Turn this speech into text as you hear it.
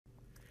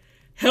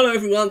Hello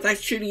everyone,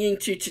 thanks for tuning in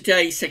to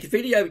today's second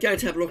video. We're going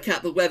to have a look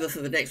at the weather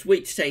for the next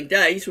week to 10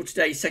 days. So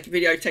today's second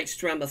video takes us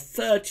to around the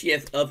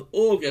 30th of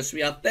August.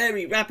 We are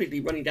very rapidly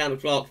running down the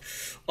clock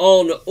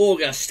on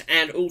August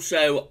and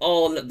also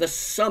on the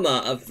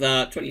summer of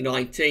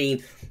 2019,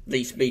 at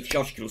least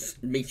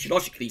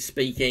meteorologically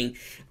speaking.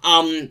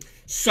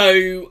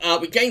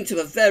 We're getting to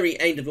the very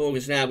end of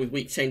August now with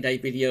week 10-day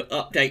video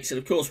updates, and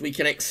of course we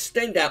can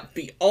extend out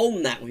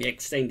beyond that with the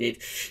extended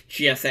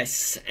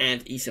GFS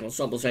and ECM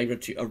ensembles over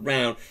to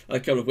around a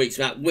couple of weeks.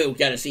 That will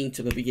get us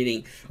into the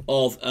beginning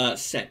of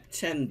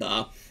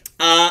September.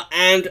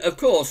 And of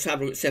course,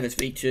 have a look at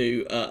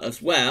 7SV2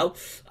 as well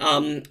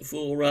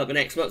for the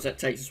next month. That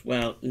takes us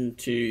well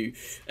into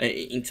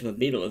the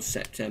middle of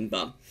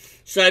September.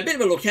 So a bit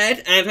of a look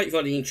ahead, and hope you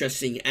find it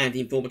interesting and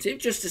informative.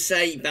 Just to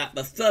say that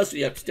the first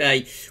video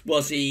today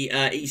was the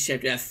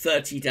ECMWF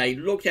 30-day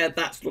look ahead.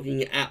 That's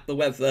looking at the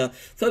weather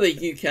for the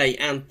UK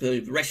and the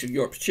rest of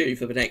Europe too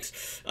for the next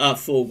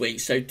 4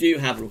 weeks. So do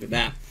have a look at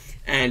that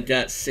and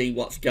see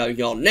what's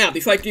going on. Now,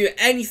 before I do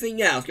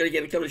anything else, I'm going to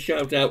give a couple of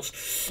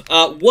shout-outs.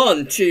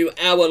 One to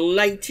our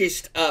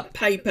latest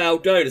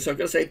PayPal donor. So I'm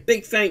going to say a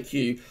big thank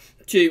you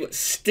to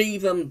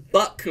Stephen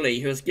Buckley,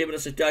 who has given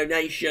us a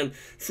donation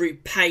through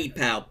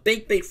PayPal.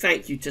 Big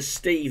thank you to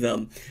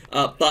Stephen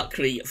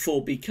Buckley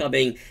for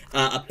becoming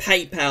a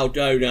PayPal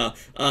donor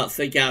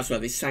for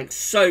Gazworthies. Thanks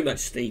so much,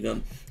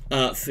 Stephen,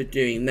 for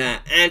doing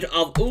that. And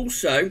I've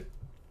also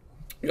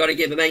got to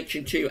give a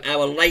mention to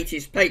our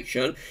latest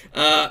patron,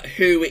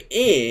 who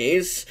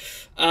is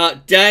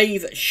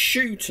Dave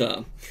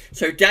Shooter.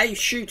 So Dave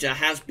Shooter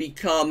has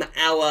become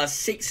our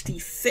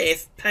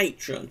 65th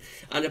patron,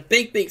 and a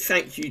big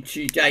thank you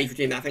to Dave for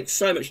doing that. Thanks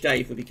so much,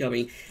 Dave, for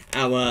becoming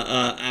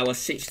our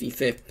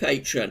 65th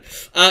patron.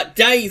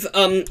 Dave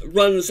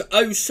runs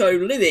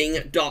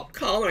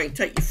OhSoLiving.com, and I can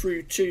take you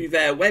through to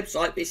their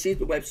website. This is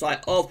the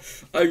website of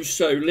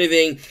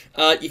OhSoLiving.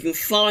 You can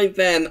find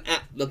them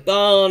at the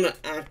barn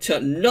at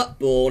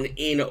Nutbourne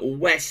in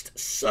West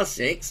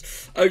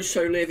Sussex.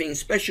 OhSoLiving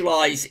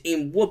specialise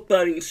in wood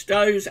burning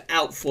stoves,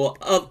 outdoor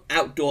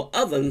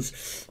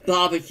ovens,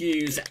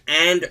 barbecues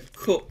and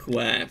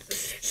cookware.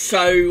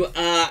 So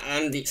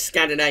and it's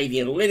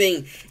Scandinavian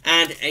living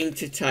and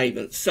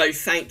entertainment. So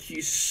thank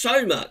you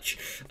so much,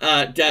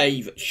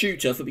 Dave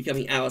Shooter, for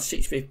becoming our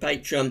 65th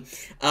patron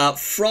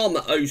from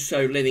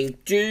OhSoLiving.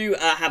 Do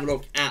have a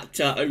look at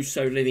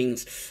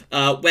OhSoLiving's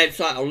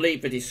website. I'll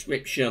leave the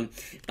description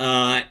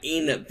I'll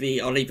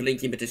leave a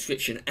link in the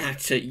description at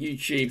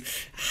YouTube.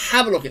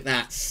 Have a look at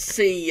that,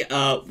 see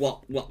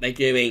what they're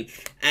doing,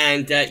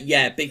 and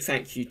yeah, big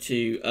thank you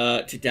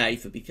to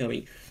Dave for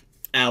becoming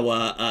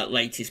our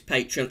latest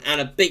patron, and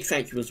a big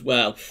thank you as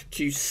well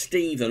to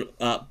Stephen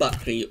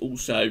Buckley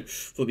also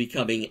for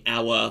becoming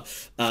our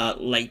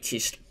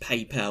latest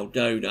PayPal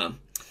donor.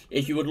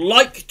 If you would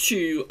like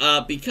to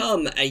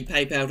become a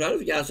PayPal donor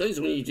for Gazworthies,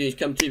 all you need to do is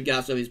come to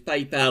Gazworthies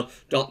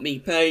PayPal.me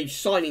page,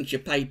 sign into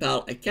your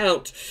PayPal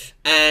account,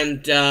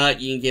 and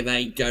you can give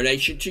a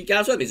donation to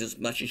Gazworthies as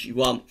much as you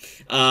want,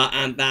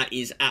 and that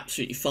is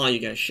absolutely fine.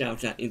 You're going to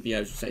shout out in videos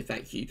and say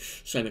thank you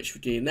so much for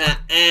doing that.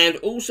 And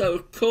also,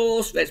 of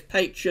course, there's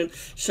Patreon.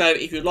 So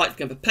if you'd like to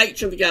become a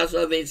patron for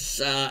Gazworthies,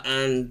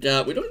 and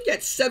we're looking to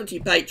get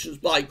 70 patrons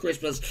by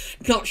Christmas.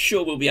 Not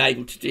sure we'll be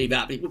able to do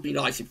that, but it would be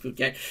nice if we could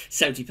get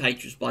 70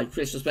 patrons by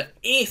Christmas. But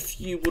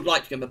if you would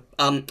like to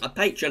become a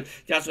patron,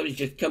 Gazworthies,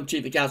 just come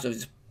to the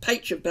Gazworthies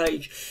Patreon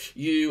page.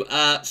 You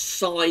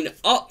sign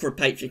up for a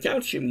Patreon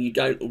account, assuming you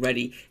don't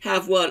already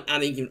have one,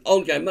 and then you give an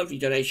ongoing monthly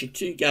donation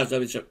to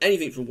Gazworthies from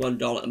anything from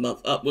 $1 a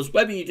month upwards.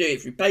 Whether you do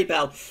it through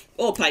PayPal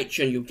or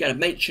Patreon, you'll get a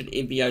mention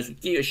in videos. We'll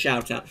give you a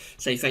shout out,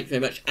 say thank you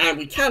very much, and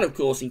we can of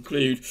course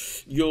include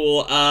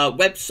your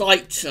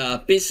website,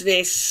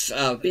 business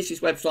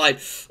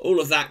website, all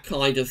of that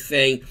kind of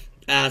thing,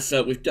 as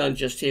we've done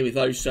just here with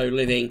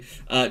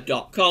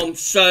OhSoLiving.com.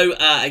 So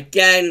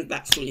again,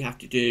 that's all you have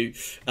to do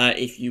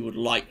if you would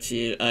like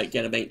to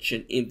get a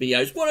mention in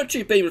videos. 1 or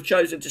 2 people have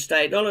chosen to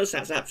stay anonymous.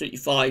 That's absolutely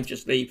fine.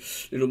 Just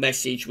leave a little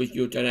message with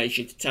your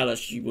donation to tell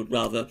us you would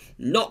rather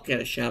not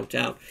get a shout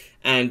out,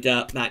 and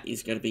that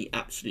is going to be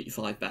absolutely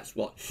fine. That's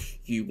what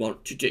you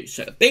want to do.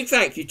 So a big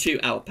thank you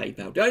to our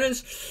PayPal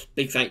donors,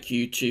 big thank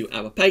you to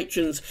our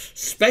patrons,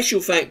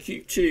 special thank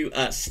you to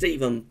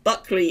Stephen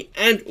Buckley,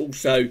 and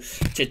also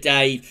to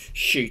Dave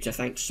Shooter.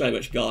 Thanks so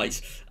much,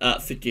 guys,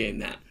 for doing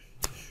that.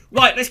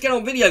 Right, let's get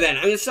on video then.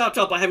 I'm going to start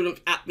off by having a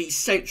look at the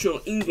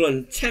central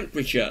England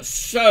temperature.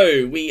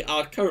 So we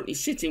are currently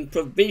sitting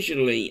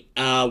provisionally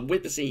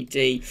with the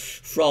CT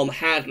from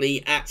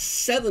Hadley at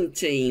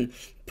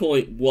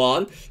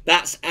 17.1.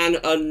 That's an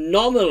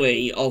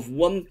anomaly of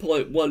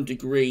 1.1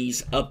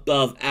 degrees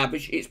above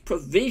average. It's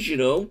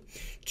provisional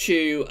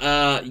to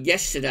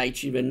yesterday,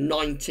 to the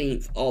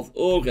 19th of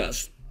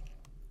August.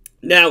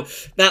 Now,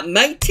 that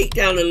may tick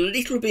down a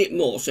little bit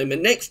more, so in the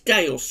next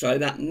day or so,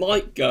 that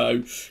might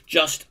go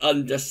just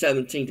under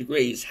 17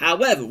 degrees.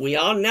 However, we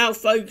are now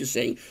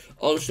focusing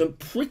on some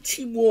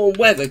pretty warm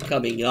weather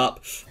coming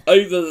up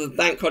over the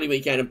bank holiday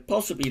weekend and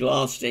possibly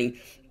lasting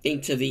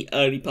into the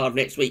early part of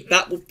next week.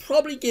 That will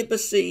probably give the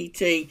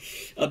CET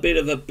a bit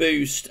of a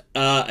boost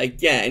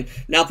again.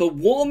 Now, the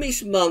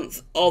warmest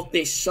month of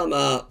this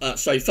summer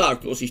so far,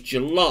 of course, is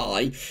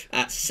July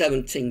at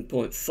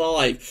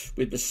 17.5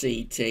 with the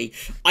CET.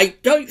 I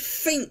don't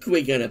think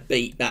we're going to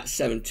beat that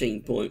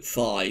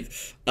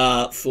 17.5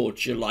 for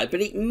July,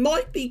 but it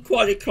might be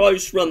quite a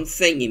close run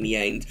thing in the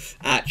end,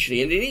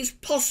 actually, and it is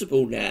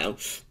possible now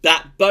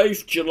that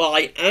both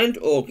July and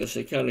August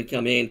are going to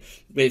come in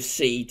with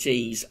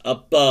CETs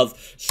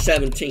above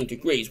 17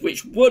 degrees,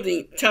 which would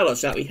tell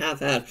us that we have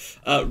had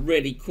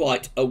really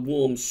quite a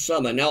warm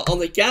summer. Now, on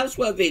the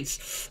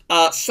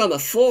GavsWeatherVids summer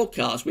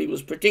forecast, we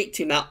was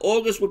predicting that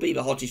August would be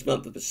the hottest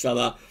month of the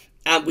summer,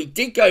 and we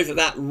did go for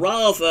that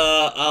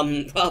rather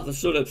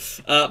sort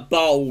of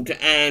bold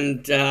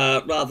and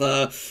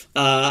rather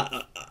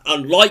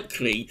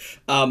unlikely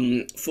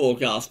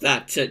forecast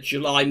that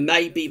July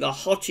may be the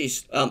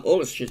hottest,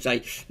 August I should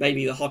say, may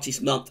be the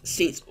hottest month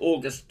since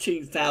August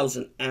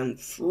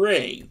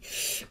 2003,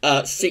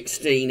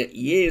 16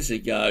 years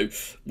ago.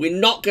 We're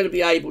not going to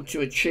be able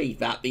to achieve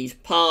that. These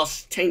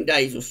past 10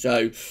 days or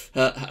so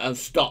have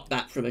stopped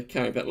that from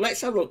occurring. But let's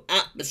have a look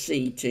at the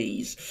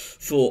CETs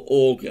for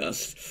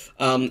August.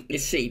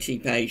 This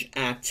CET page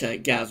at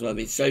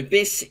GavsWeatherVids. So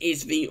this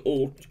is the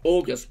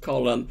August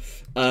column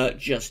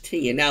just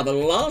here. Now, the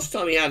last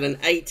time we had an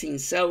 18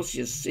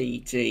 Celsius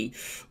CET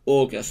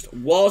August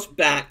was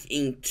back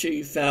in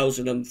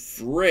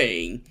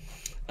 2003.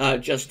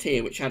 Just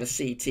here, which had a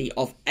CET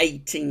of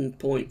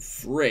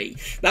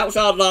 18.3. That was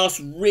our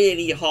last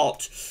really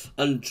hot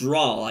and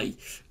dry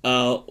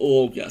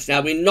August.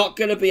 Now, we're not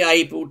going to be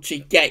able to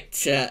get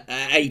to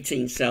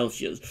 18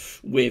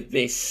 Celsius with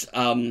this,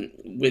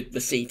 with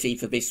the CET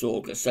for this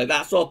August. So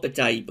that's off the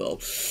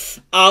table.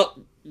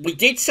 We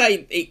did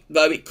say,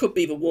 though, it could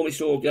be the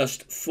warmest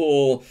August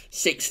for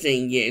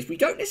 16 years. We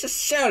don't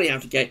necessarily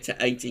have to get to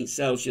 18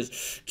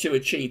 Celsius to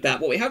achieve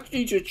that. What we have to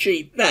do to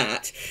achieve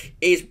that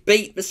is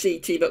beat the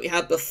CET that we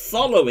had the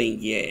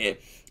following year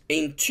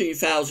in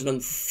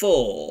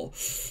 2004.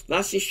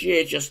 That's this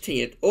year just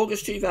here.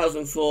 August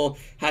 2004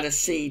 had a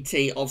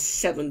CET of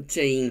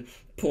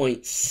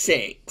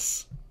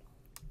 17.6.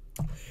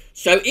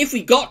 So if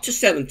we got to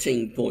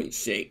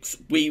 17.6,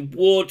 we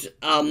would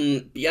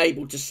be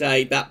able to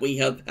say that we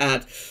have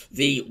had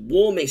the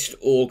warmest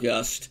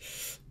August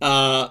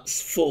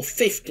for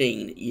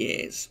 15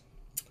 years.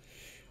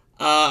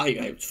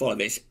 Let's follow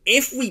this.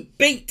 If we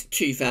beat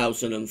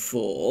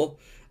 2004,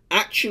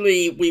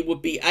 actually we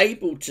would be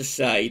able to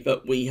say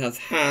that we have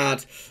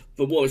had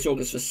the warmest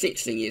August for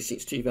 16 years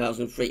since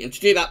 2003. And to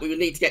do that, we would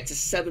need to get to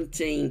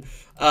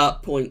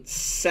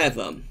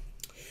 17.7.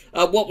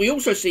 What we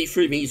also see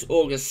through these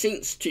August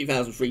since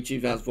 2003,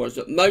 2004 is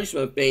that most of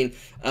them have been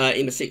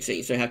in the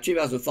 16. So you have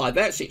 2005,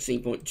 they're at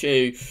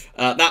 16.2,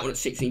 that one at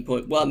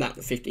 16.1, that one at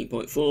 15.4,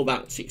 that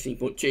one at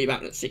 16.2, that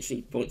one at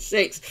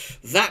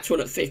 16.6, that one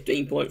at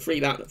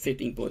 15.3, that one at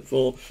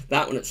 15.4,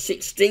 that one at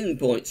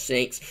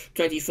 16.6,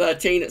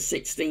 2013 at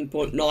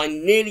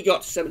 16.9, nearly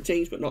got to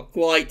 17s, but not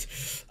quite.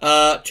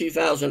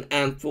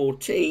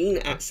 2014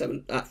 at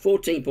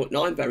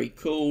 14.9, very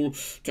cool.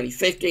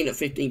 2015 at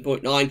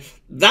 15.9.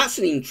 That's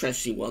an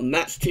interesting one.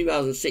 That's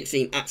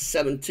 2016 at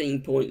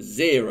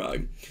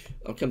 17.0.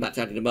 I'll come back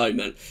to that in a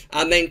moment.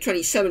 And then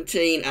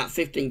 2017 at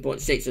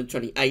 15.6 and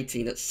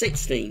 2018 at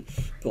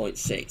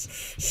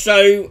 16.6.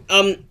 So,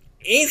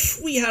 if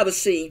we have a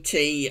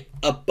CET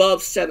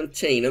above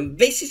 17, and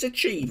this is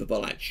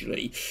achievable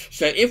actually,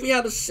 so if we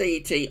have a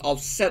CET of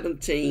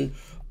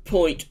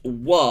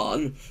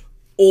 17.1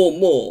 or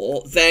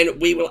more, then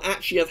we will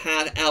actually have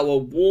had our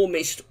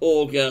warmest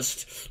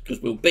August,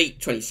 because we'll beat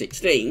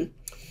 2016,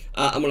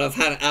 and we'll have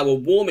had our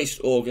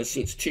warmest August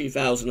since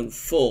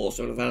 2004.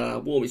 So we'll have had our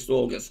warmest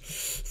August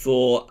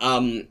for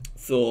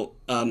what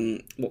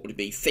would it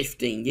be,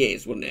 15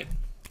 years, wouldn't it?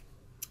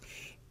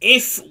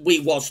 If we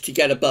was to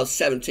get above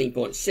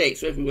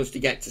 17.6, or if we was to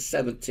get to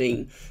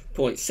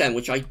 17.7,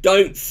 which I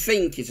don't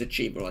think is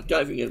achievable, I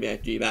don't think we're going to be able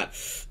to do that,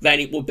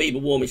 then it will be the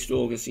warmest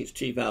August since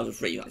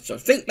 2003. So I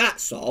think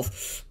that's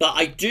off, but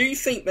I do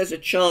think there's a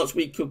chance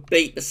we could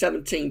beat the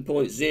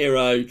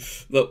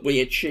 17.0 that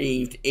we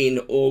achieved in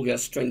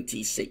August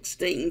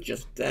 2016,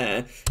 just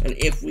there. And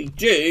if we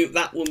do,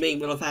 that will mean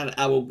we'll have had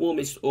our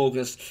warmest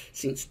August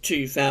since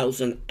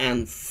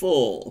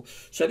 2004.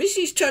 So this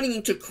is turning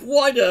into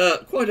quite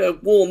a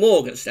warm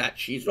August,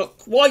 actually. It's not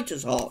quite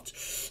as hot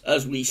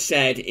as we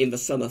said in the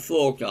summer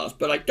forecast,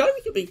 but I don't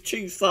think it'll be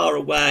too far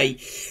away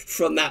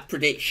from that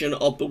prediction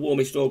of the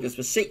warmest August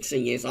for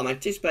 16 years. I'm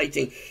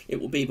anticipating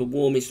it will be the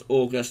warmest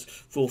August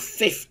for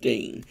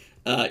 15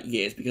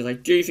 years, because I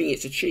do think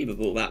it's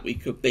achievable that we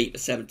could beat the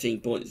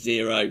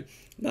 17.0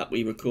 that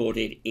we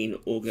recorded in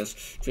August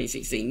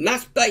 2016.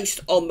 That's based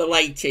on the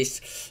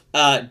latest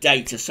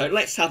data, so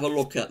let's have a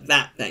look at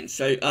that then.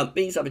 So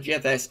these are the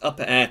GFS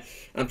upper air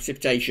and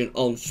precipitation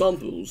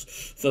ensembles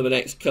for the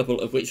next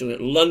couple of weeks. We're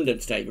at London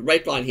today. The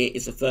red line here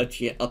is the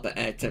 30-year upper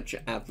air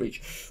temperature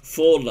average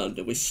for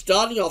London. We're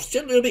starting off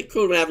still a little bit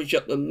cooler than average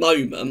at the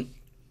moment,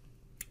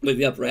 with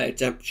the upper air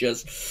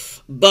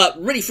temperatures.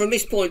 But really from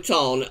this point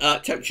on,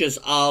 temperatures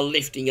are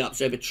lifting up,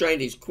 so the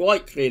trend is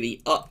quite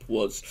clearly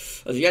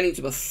upwards. As we get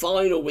into the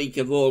final week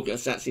of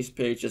August, that's this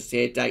period just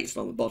here, dates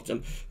on the bottom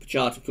of the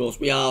chart, of course,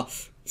 we are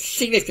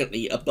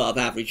significantly above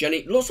average, and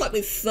it looks like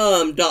we've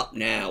firmed up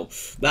now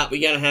that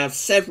we're going to have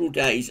several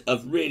days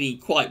of really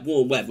quite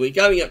warm weather. We're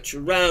going up to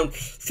around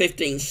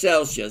 15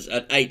 Celsius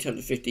at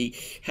 850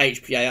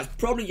 HPA. That's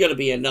probably going to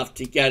be enough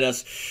to get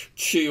us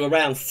to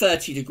around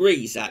 30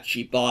 degrees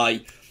actually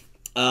by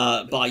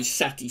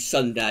Saturday,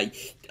 Sunday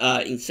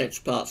in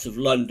central parts of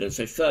London.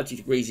 So 30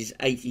 degrees is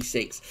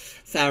 86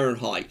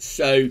 Fahrenheit.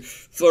 So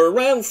for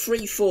around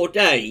 3-4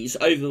 days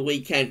over the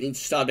weekend into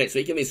start next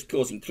week, and this of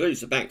course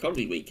includes the bank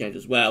holiday weekend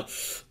as well,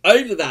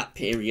 over that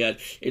period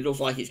it looks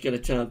like it's going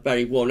to turn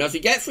very warm. Now as we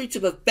get through to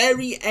the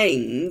very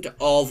end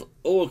of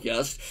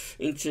August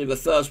into the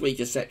first week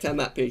of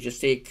September, that period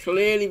just here,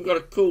 clearly we've got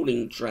a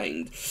cooling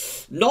trend.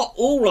 Not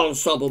all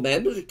ensemble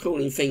members are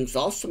cooling things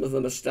off, some of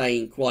them are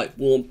staying quite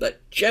warm, but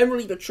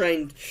generally the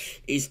trend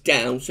is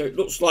down. So it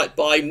looks like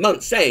by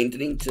month's end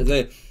and into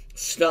the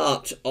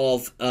start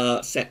of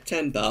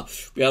September,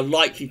 we are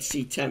likely to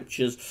see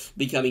temperatures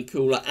becoming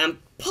cooler and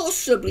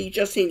possibly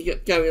just seem to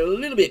get going a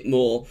little bit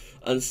more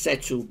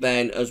unsettled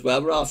then as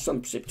well. There are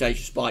some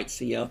precipitation spikes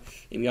here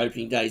in the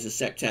opening days of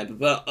September,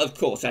 but of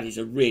course that is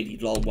a really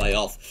long way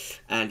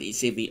off, and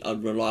it's in the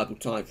unreliable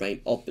time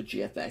frame of the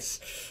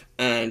GFS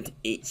and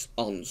its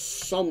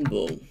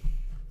ensemble.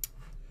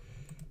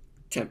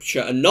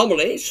 Temperature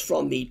anomalies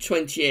from the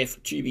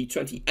 20th to the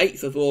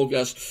 28th of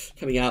August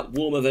coming out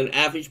warmer than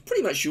average.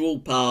 Pretty much all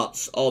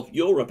parts of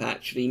Europe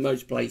actually.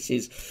 Most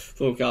places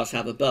forecasts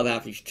have above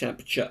average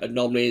temperature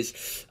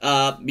anomalies.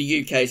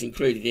 The UK is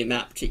included in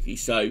that, particularly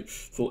so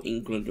for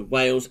England and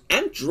Wales.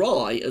 And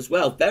dry as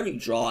well, very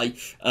dry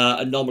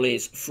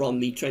anomalies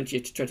from the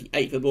 20th to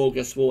 28th of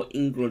August for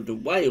England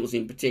and Wales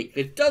in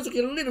particular. It does look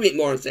a little bit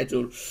more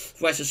unsettled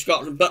for West of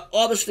Scotland, but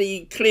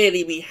obviously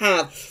clearly we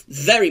have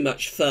very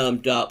much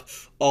firmed up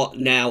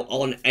now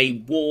on a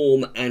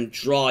warm and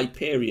dry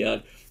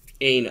period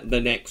in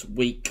the next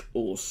week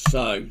or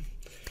so.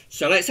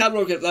 So let's have a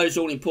look at those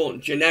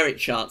all-important generic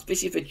charts.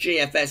 This is the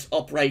GFS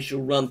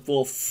operational run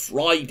for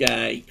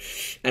Friday,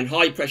 and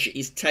high pressure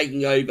is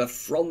taking over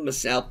from the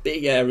south.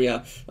 Big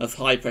area of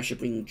high pressure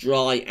bringing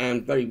dry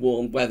and very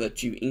warm weather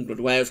to England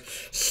and Wales.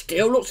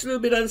 Still looks a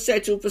little bit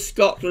unsettled for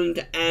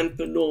Scotland and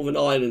for Northern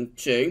Ireland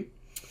too.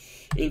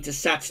 Into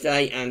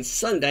Saturday and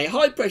Sunday,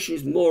 high pressure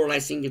is more or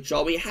less in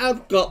control. We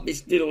have got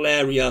this little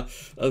area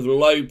of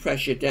low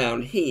pressure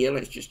down here.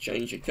 Let's just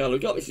change the colour.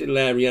 We've got this little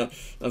area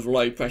of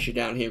low pressure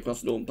down here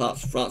across northern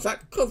parts of France.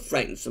 That could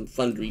threaten some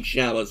thundery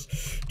showers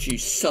to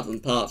southern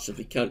parts of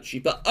the country.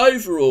 But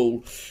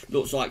overall,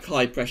 looks like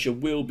high pressure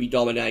will be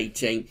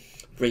dominating,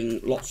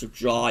 bring lots of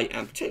dry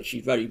and potentially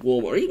very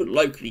warm or even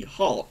locally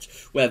hot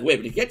weather. But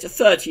if you get to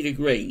 30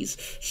 degrees,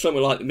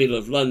 somewhere like the middle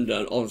of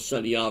London on a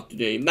sunny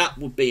afternoon, that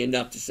would be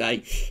enough to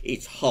say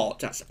it's hot.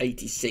 That's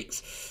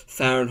 86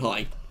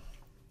 Fahrenheit.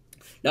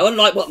 Now,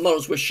 unlike what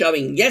models were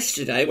showing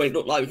yesterday, when it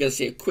looked like we were going to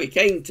see a quick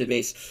end to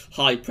this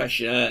high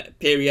pressure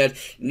period,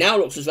 now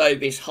looks as though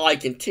this high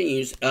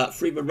continues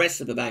through the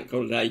rest of the bank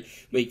holiday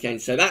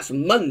weekend. So that's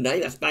Monday,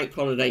 that's bank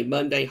holiday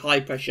Monday, high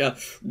pressure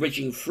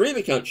ridging through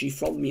the country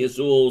from the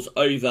Azores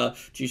over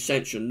to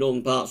central and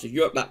northern parts of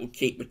Europe. That will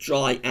keep the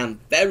dry and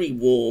very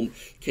warm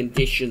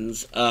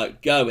conditions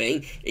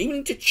going. Even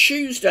into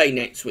Tuesday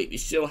next week, we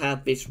still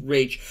have this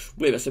ridge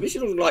with us. So this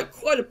is looking like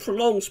quite a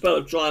prolonged spell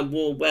of dry and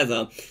warm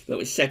weather that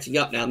we're setting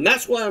up now. And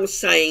that's why I'm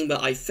saying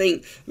that I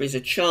think there's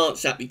a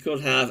chance that we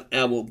could have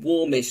our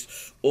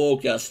warmest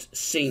August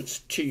since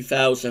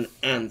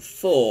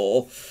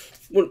 2004.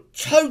 Wouldn't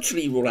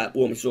totally rule out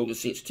warmest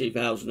August since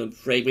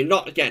 2003. We're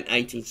not getting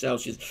 18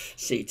 Celsius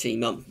CET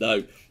month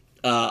though.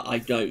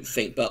 I don't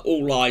think, but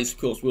all eyes, of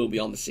course, will be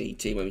on the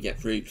CET when we get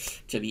through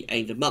to the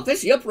end of the month.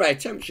 There's the upper air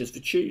temperatures for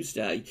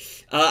Tuesday,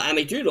 and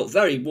they do look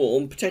very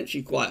warm,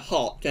 potentially quite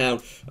hot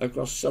down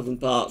across southern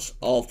parts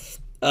of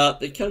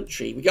the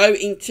country. We go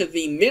into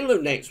the middle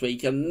of next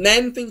week, and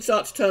then things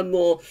start to turn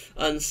more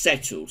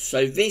unsettled.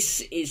 So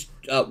this is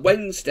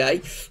Wednesday.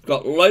 We've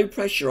got low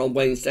pressure on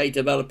Wednesday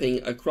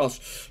developing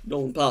across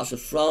northern parts of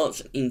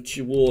France in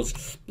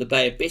towards the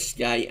Bay of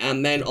Biscay,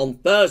 and then on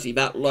Thursday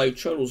that low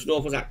travels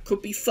northwards. That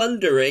could be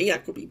thundery,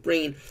 that could be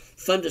bringing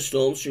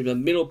thunderstorms through the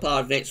middle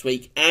part of next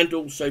week, and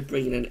also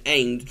bringing an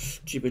end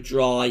to the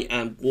dry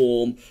and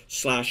warm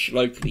 /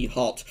 locally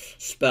hot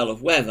spell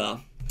of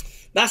weather.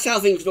 That's how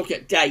things look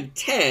at day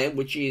 10,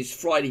 which is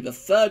Friday the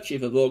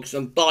 30th of August,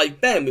 and by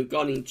then we've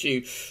gone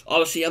into,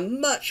 obviously, a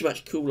much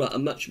cooler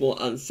and much more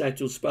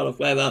unsettled spell of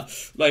weather.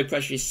 Low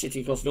pressure is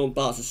sitting across northern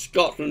parts of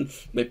Scotland.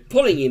 We're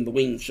pulling in the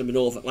winds from the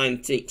North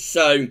Atlantic,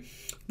 so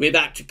we're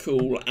back to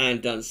cool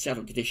and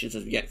unsettled conditions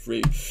as we get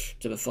through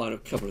to the final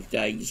couple of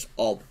days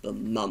of the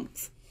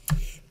month.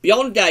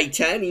 Beyond day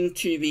 10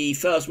 into the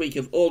first week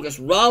of August,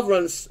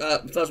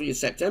 first week of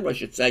September, I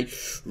should say,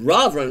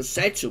 rather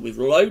unsettled with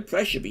low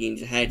pressure beginning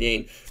to head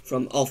in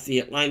from off the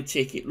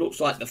Atlantic. It looks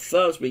like the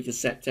first week of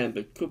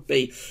September could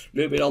be a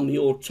little bit on the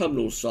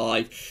autumnal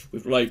side,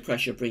 with low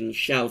pressure bringing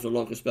showers or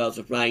longer spells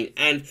of rain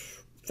and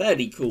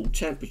fairly cool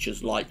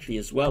temperatures likely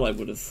as well, I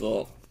would have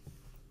thought.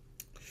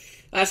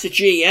 As for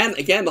GEM,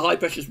 again, the high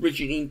pressure is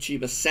bridging into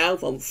the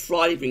south on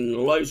Friday, bringing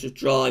loads of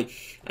dry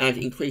and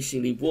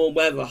increasingly warm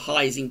weather. The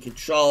highs in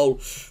control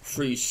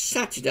through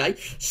Saturday.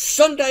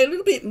 Sunday, a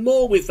little bit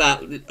more with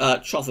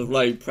that trough of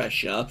low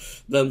pressure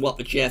than what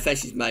the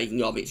GFS is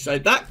making of it. So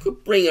that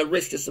could bring a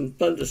risk of some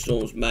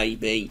thunderstorms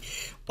maybe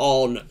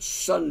on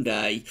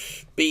Sunday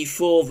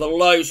before the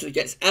low sort of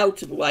gets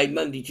out of the way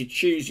Monday to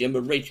Tuesday and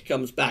the ridge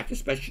comes back,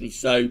 especially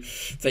so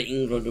for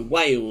England and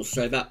Wales.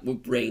 So that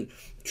would bring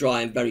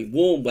dry and very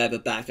warm weather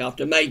back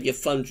after maybe a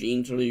thundery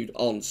interlude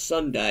on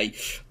Sunday.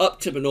 Up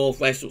to the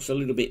northwest looks a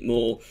little bit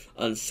more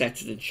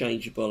unsettled and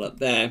changeable up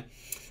there.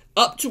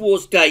 Up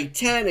towards day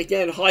 10,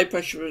 again, high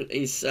pressure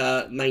is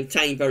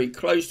maintained very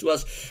close to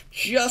us,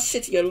 just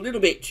sitting a little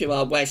bit to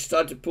our west,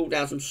 starting to pull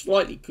down some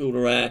slightly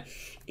cooler air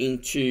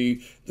into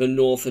the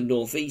north and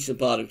northeastern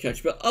part of the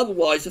country, but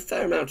otherwise a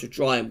fair amount of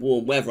dry and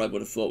warm weather, I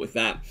would have thought, with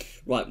that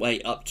right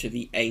way up to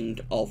the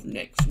end of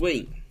next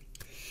week.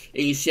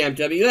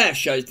 ECMWS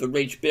shows the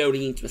ridge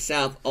building into the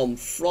south on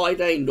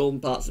Friday. Northern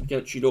parts of the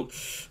country look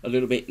a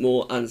little bit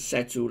more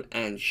unsettled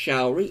and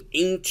showery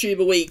into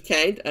the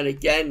weekend, and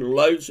again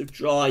loads of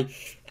dry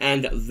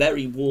and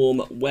very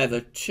warm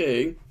weather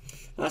too.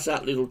 That's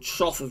that little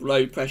trough of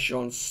low pressure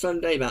on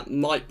Sunday. That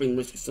might bring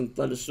risk of some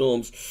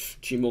thunderstorms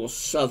to more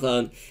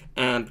southern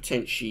and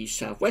potentially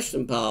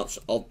southwestern parts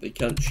of the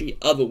country.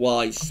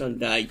 Otherwise,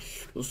 Sunday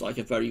looks like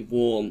a very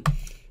warm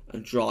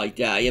and dry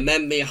day. And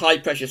then the high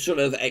pressure sort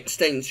of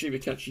extends through the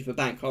country for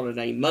Bank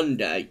Holiday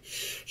Monday.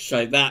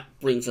 So that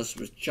brings us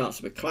a chance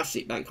of a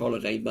classic Bank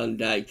Holiday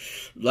Monday.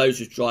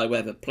 Loads of dry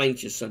weather,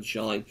 plenty of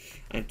sunshine,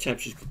 and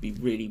temperatures could be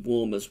really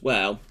warm as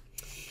well.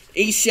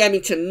 ECM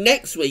into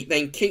next week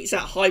then keeps that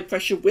high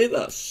pressure with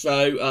us,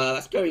 so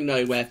that's going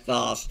nowhere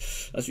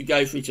fast. As we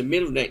go through to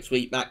middle of next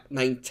week, that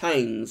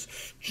maintains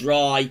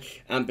dry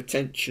and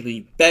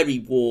potentially very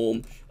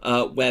warm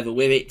weather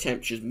with it.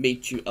 Temperatures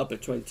mid to upper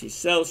 20s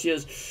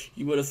Celsius.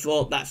 You would have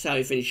thought that's how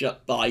we finish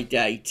up by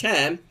day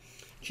 10,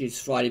 which is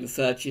Friday the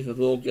 30th of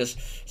August,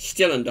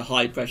 still under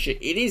high pressure.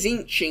 It is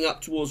inching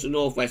up towards the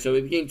northwest, so we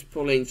begin to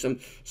pull in some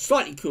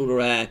slightly cooler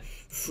air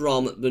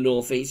from the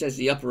northeast. As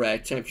the upper air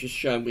temperatures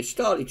shown, we're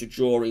starting to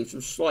draw in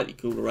some slightly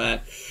cooler air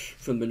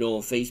from the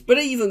northeast. But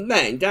even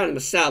then, down in the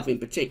south in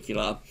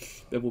particular,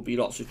 there will be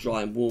lots of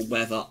dry and warm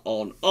weather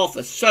on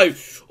offer. So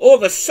all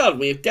of a sudden,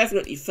 we have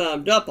definitely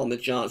firmed up on the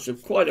chance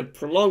of quite a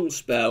prolonged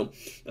spell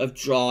of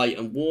dry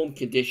and warm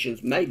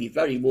conditions, maybe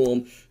very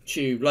warm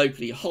to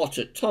locally hot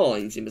at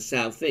times in the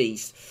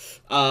southeast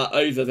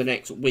over the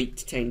next week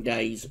to 10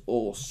 days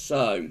or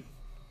so.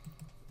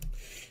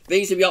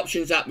 These are the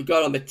options that we've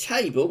got on the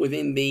table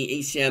within the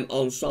ECM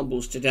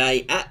ensembles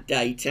today at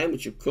day 10,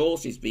 which of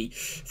course is the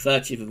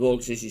 30th of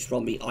August. This is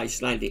from the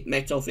Icelandic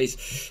Met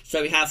Office.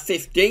 So we have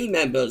 15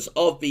 members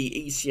of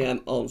the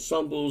ECM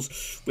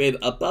ensembles with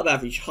above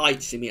average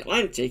heights in the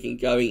Atlantic and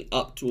going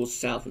up towards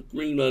south of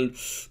Greenland.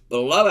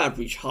 Below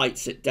average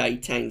heights at day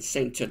 10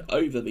 centred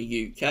over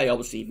the UK.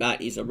 Obviously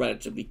that is a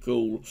relatively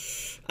cool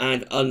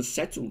and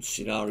unsettled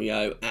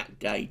scenario at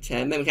day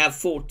 10. Then we have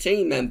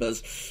 14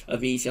 members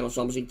of the ECM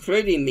ensembles,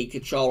 including the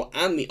control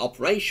and the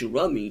operational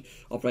run. The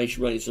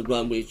operational run is the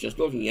run we're just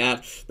looking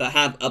at, that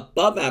have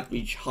above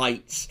average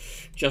heights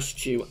just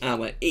to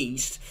our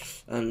east.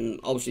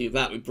 And obviously with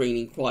that we're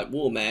bringing in quite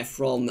warm air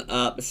from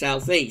the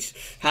southeast.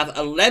 Have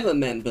 11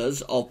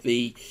 members of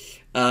the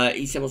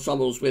ECM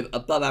ensembles with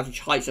above average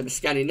heights over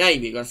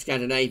Scandinavia. We've got a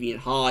Scandinavian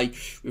high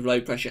with low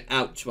pressure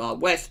out to our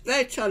west.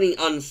 They're turning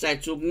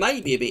unsettled,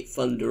 maybe a bit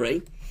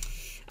thundery.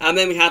 And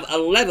then we have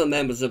 11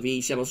 members of the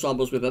ECM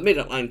ensembles with a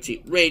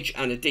mid-Atlantic ridge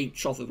and a deep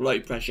trough of low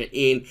pressure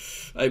in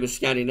over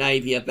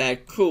Scandinavia. They're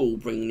cool,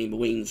 bringing in the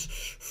winds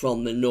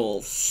from the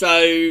north.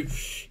 So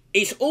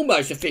it's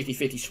almost a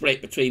 50-50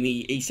 split between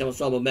the ECM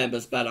ensemble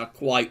members that are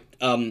quite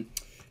that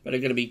are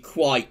going to be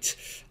quite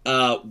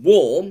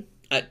warm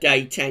at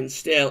day 10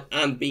 still,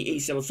 and the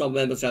ECM ensemble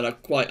members that are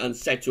quite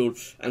unsettled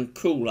and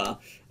cooler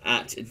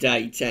at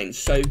day 10.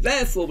 So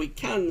therefore we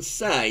can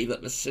say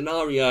that the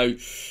scenario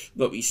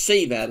that we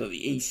see there, that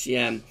the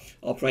ECM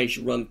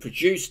operation run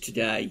produced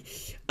today,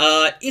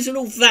 isn't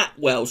all that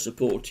well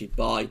supported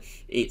by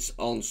its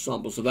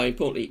ensembles, although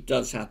importantly it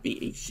does have the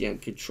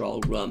ECM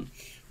control run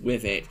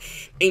with it.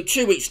 In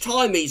 2 weeks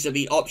time, these are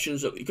the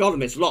options that we've got,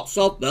 and there's lots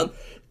of them.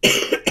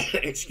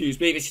 Excuse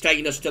me, this is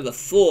taking us to the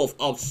 4th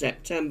of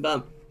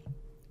September.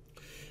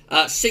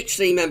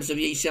 16 members of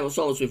the ECM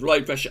ensembles with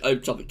low pressure over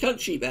top of the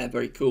country. They're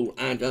very cool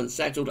and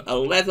unsettled.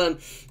 11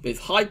 with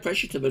high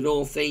pressure to the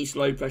northeast,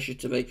 low pressure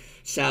to the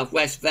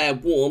southwest. They're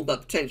warm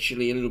but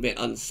potentially a little bit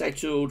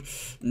unsettled.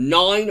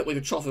 9 with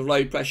a trough of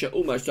low pressure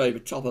almost over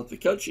top of the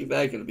country.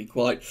 They're going to be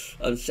quite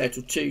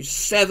unsettled too.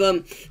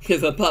 7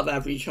 with above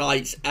average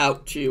heights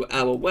out to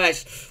our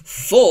west.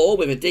 4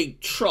 with a deep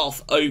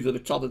trough over the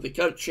top of the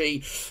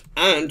country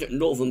and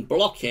northern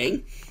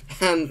blocking.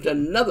 And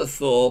another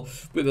 4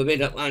 with a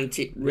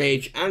mid-Atlantic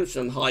ridge and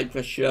some high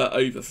pressure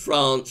over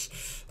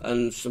France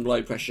and some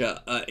low pressure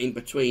in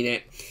between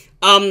it.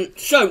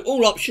 So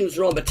all options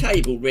are on the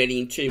table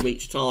really in 2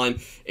 weeks' time.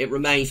 It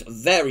remains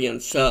very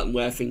uncertain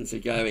where things are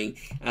going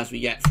as we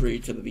get through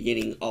to the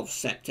beginning of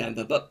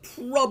September, but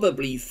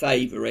probably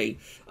favouring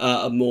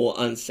a more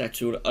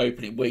unsettled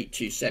opening week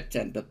to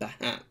September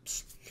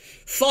perhaps.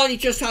 Finally,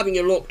 just having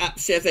a look at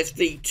CFS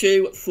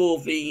V2 for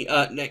the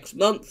next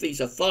month.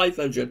 These are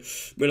 500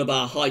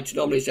 millibar height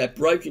anomalies. They're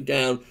broken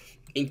down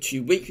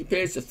into weekly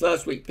periods. The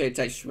first week period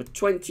takes from the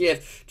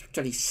 20th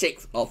to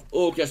 26th of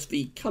August.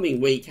 The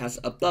coming week has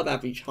above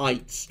average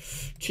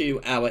heights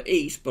to our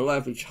east, below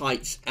average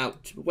heights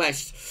out to the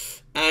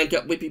west. And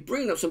we'll be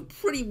bringing up some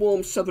pretty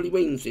warm southerly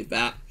winds with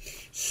that.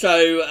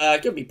 So,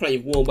 going to be plenty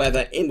of warm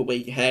weather in the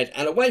week ahead.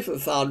 And away from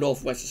the far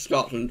northwest of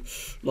Scotland,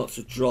 lots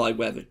of dry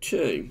weather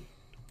too.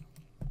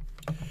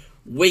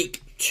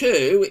 Week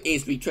 2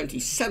 is the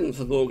 27th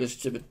of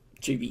August to the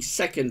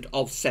 2nd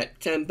of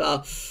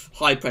September.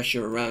 High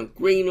pressure around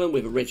Greenland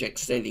with a ridge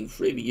extending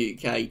through the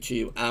UK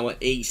to our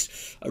east.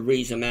 A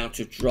reasonable amount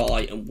of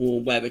dry and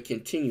warm weather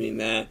continuing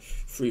there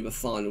through the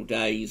final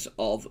days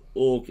of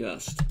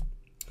August.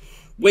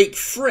 Week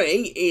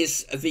 3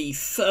 is the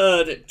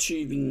 3rd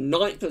to the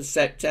 9th of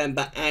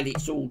September and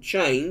it's all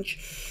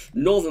change.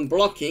 Northern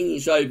blocking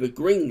is over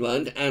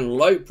Greenland and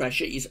low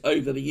pressure is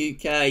over the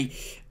UK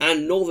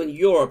and Northern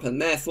Europe,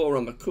 and therefore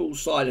on the cool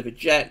side of a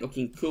jet,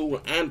 looking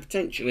cool and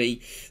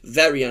potentially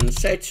very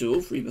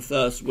unsettled through the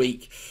first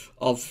week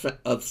of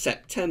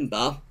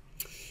September.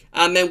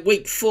 And then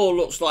week 4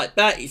 looks like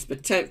that. It's the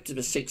 10th to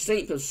the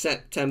 16th of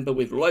September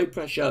with low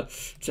pressure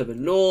to the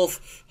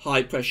north,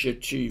 high pressure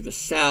to the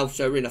south.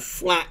 So we're in a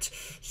flat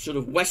sort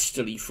of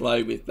westerly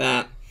flow with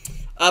that.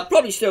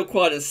 Probably still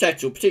quite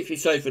unsettled, particularly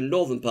so for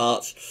northern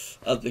parts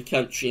of the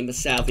country. In the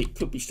south, it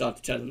could be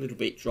starting to turn a little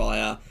bit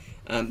drier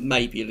and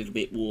maybe a little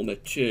bit warmer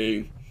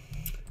too.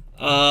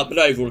 But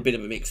overall, a bit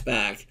of a mixed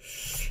bag.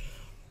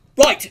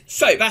 Right,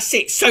 so that's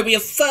it. So we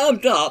have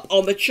firmed up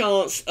on the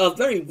chance of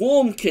very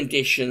warm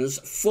conditions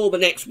for the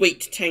next week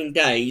to 10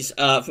 days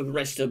for the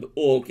rest of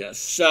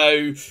August.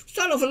 So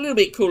starting off a little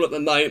bit cool at the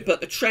moment,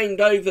 but the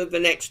trend over the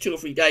next 2 or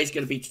 3 days is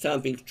going to be to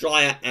turn things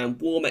drier and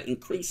warmer,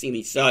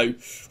 increasingly so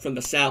from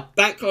the south.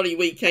 Bank holiday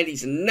weekend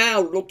is now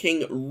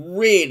looking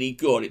really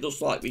good. It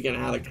looks like we're going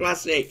to have a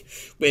classic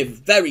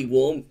with very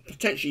warm,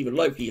 potentially even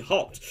locally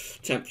hot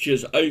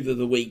temperatures over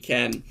the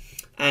weekend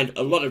and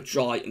a lot of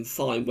dry and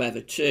fine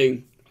weather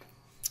too.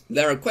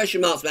 There are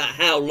question marks about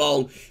how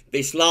long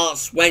this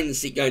last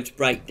Wednesday is going to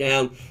break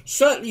down.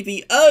 Certainly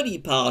the early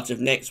part of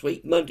next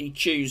week, Monday,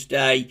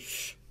 Tuesday,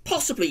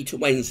 possibly to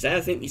Wednesday.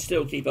 I think we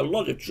still keep a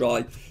lot of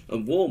dry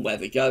and warm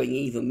weather going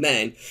even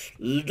then.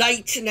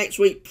 Later next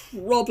week,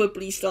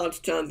 probably start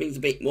to turn things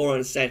a bit more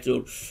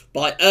unsettled.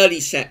 By early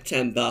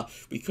September,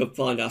 we could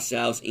find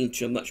ourselves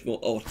into a much more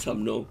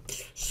autumnal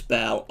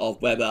spell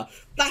of weather.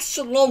 That's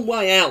a long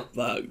way out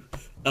though.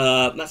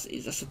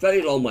 That's a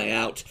very long way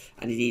out,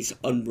 and it is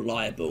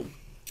unreliable.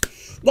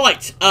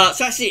 Right, so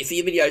that's it for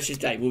your videos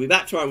today. We'll be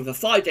back tomorrow with a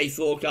 5-day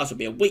forecast. It'll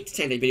be a week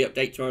to 10-day video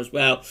update tomorrow as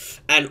well,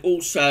 and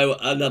also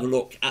another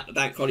look at the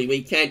bank holiday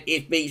weekend.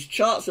 If these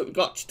charts that we've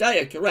got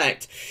today are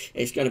correct,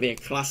 it's going to be a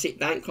classic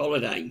bank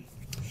holiday.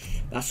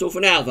 That's all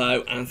for now,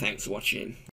 though, and thanks for watching.